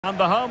And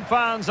the home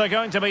fans are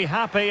going to be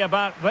happy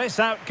about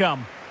this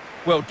outcome.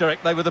 Well,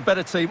 Derek, they were the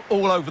better team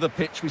all over the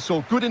pitch. We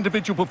saw good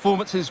individual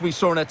performances. We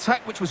saw an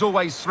attack which was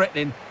always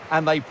threatening,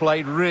 and they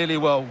played really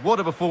well. What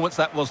a performance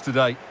that was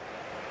today.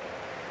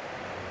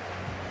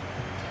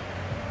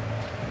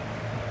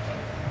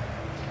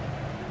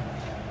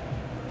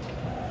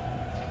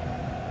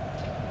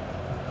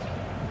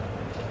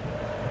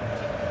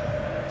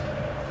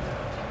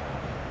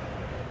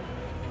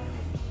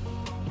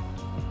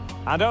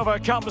 And over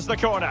comes the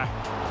corner.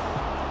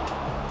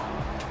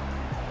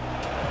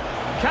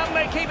 Can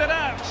they keep it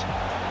out?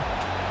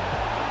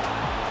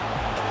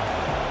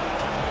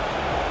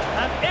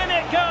 And in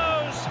it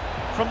goes!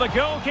 From the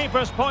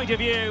goalkeeper's point of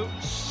view,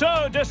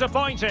 so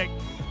disappointing.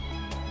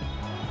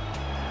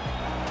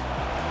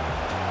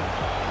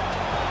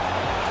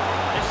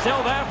 It's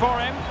still there for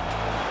him.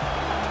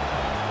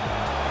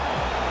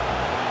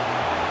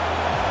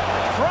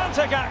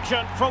 Frantic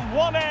action from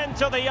one end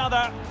to the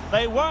other.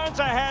 They weren't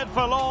ahead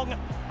for long,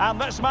 and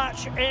this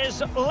match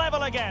is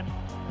level again.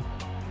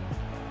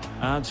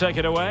 And take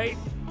it away.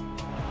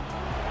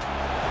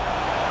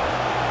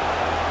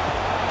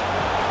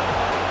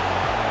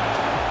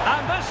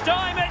 And this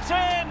time it's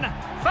in!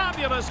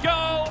 Fabulous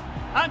goal!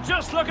 And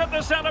just look at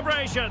the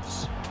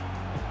celebrations.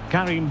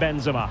 Karim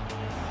Benzema.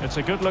 It's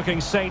a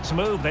good-looking Saints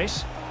move,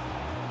 this.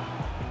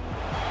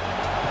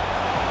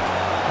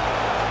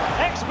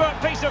 Expert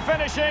piece of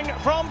finishing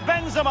from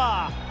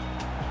Benzema.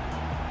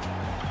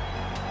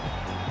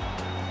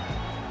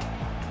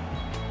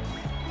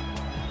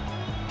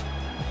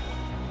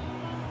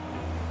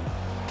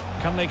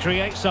 Can they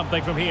create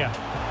something from here?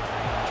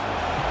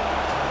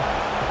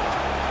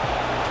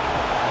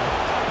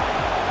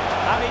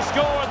 And he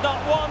scored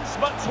not once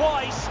but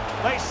twice.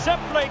 They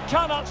simply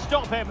cannot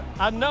stop him,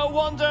 and no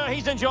wonder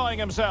he's enjoying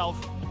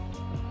himself.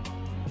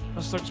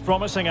 This looks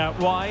promising out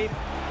wide.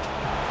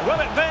 Will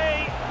it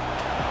be?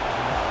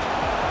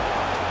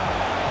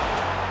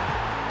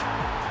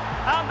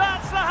 And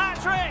that's the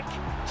hat-trick!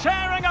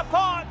 Tearing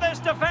apart this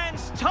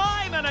defence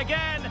time and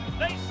again.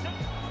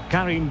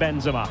 Karim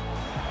Benzema.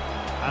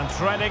 And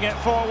threading it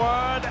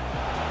forward.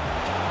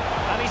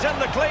 And he's in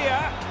the clear.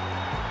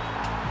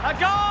 A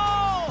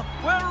goal!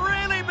 We're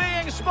really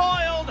being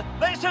spoiled.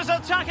 This is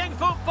attacking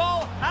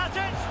football at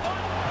its full.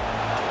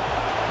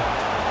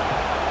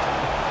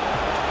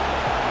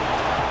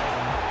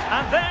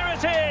 And there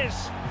it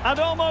is. An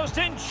almost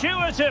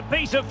intuitive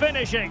piece of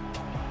finishing.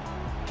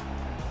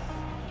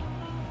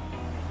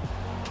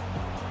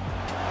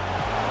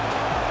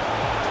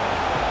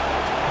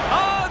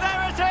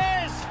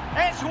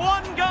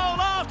 One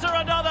goal after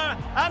another,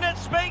 and it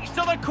speaks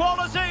to the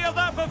quality of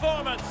their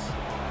performance.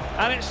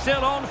 And it's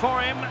still on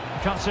for him.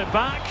 Cuts it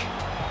back.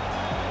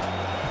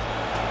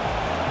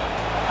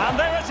 And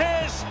there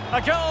it is,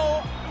 a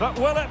goal. But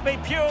will it be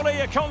purely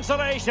a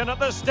consolation at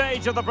this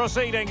stage of the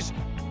proceedings?